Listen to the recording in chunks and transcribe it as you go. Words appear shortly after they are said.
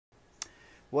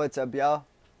What's up, y'all?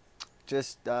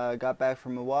 Just got back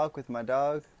from a walk with my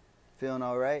dog. Feeling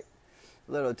alright.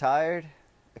 A little tired.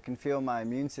 I can feel my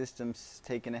immune system's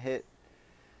taking a hit.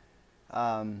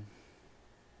 But,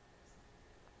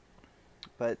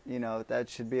 that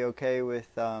should be okay with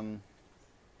the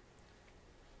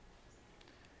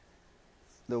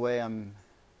way I'm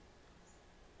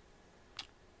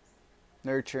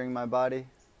nurturing my body.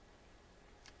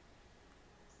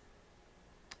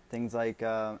 Things like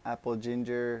apple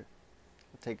ginger,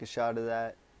 I'll take a shot of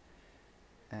that.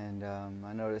 And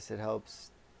I notice it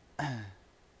helps.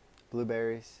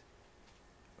 Blueberries,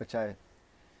 which I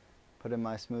put in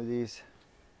my smoothies.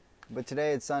 But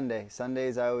today it's Sunday.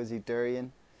 Sundays I always eat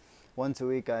durian. Once a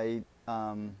week I eat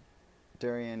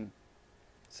durian.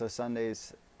 So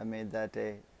Sundays I made that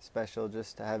day special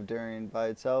just to have durian by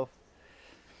itself.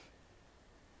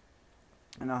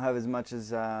 And I'll have as much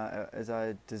as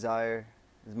I desire,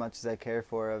 as much as I care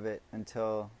for of it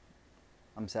until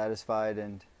I'm satisfied,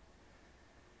 and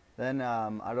then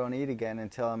I don't eat again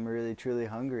until I'm really truly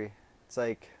hungry. It's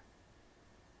like,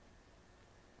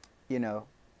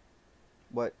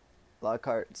 what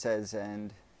Lockhart says,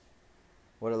 and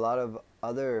what a lot of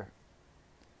other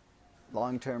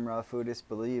long-term raw foodists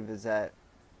believe, is that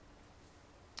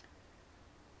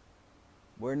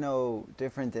we're no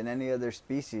different than any other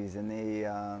species in the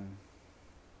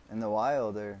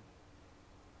wild, or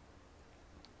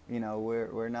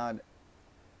we're not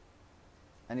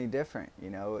any different.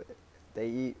 They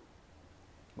eat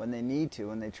when they need to,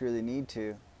 when they truly need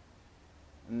to,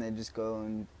 and they just go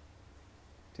and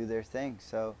do their thing.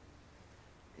 So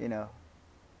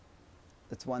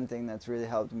that's one thing that's really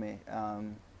helped me,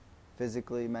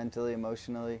 physically, mentally,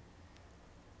 emotionally,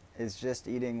 is just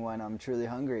eating when I'm truly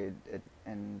hungry.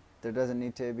 And there doesn't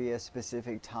need to be a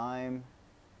specific time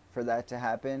for that to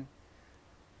happen.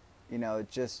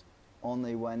 It's just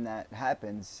only when that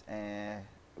happens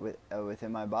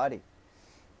within my body.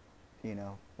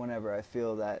 Whenever I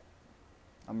feel that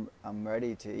I'm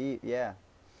ready to eat, yeah.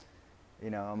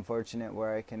 I'm fortunate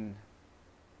where I can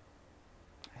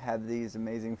have these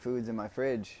amazing foods in my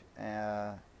fridge.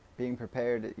 Being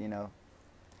prepared,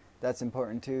 that's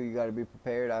important too. You got to be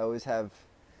prepared. I always have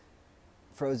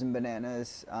frozen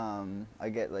bananas. I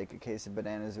get like a case of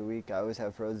bananas a week. I always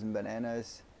have frozen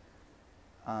bananas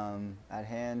at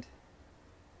hand.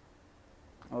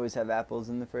 I always have apples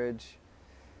in the fridge.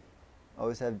 I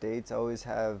always have dates. I always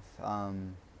have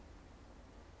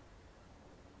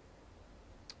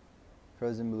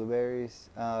frozen blueberries.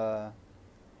 I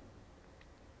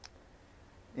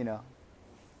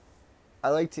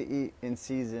like to eat in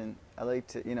season. I like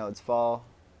to, it's fall.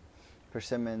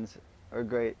 Persimmons are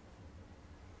great.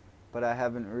 But I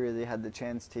haven't really had the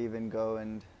chance to even go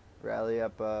and rally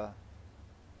up a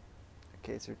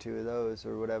case or two of those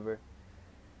or whatever.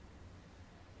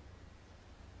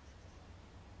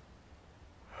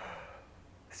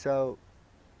 So,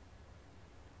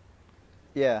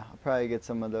 yeah, I'll probably get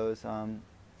some of those. I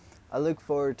look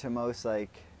forward to most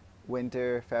like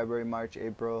winter, February, March,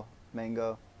 April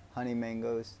mango, honey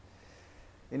mangoes.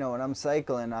 When I'm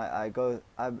cycling,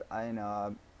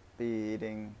 I'll be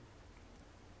eating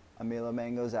a meal of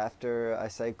mangoes after I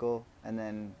cycle, and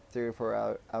then 3 or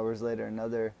 4 hours later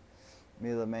another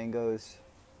meal of mangoes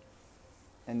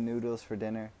and noodles for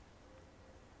dinner.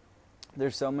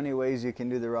 There's so many ways you can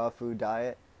do the raw food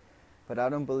diet, but I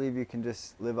don't believe you can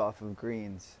just live off of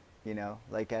greens.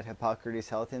 Like at Hippocrates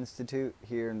Health Institute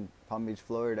here in Palm Beach,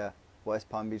 Florida, West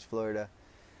Palm Beach, Florida,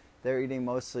 they're eating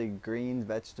mostly greens,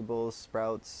 vegetables,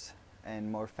 sprouts,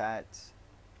 and more fats.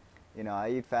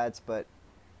 I eat fats, but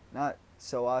not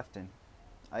so often.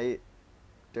 I eat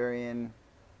durian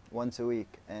once a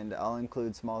week, and I'll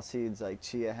include small seeds like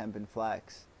chia, hemp, and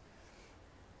flax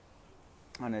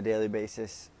on a daily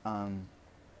basis,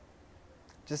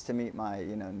 just to meet my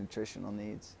nutritional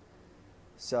needs.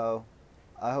 So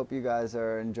I hope you guys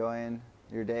are enjoying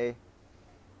your day.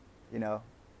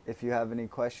 If you have any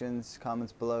questions,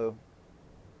 comments below,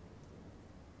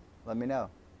 let me know.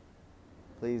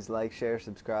 Please like, share,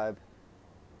 subscribe,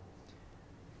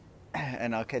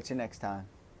 and I'll catch you next time.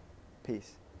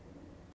 Peace.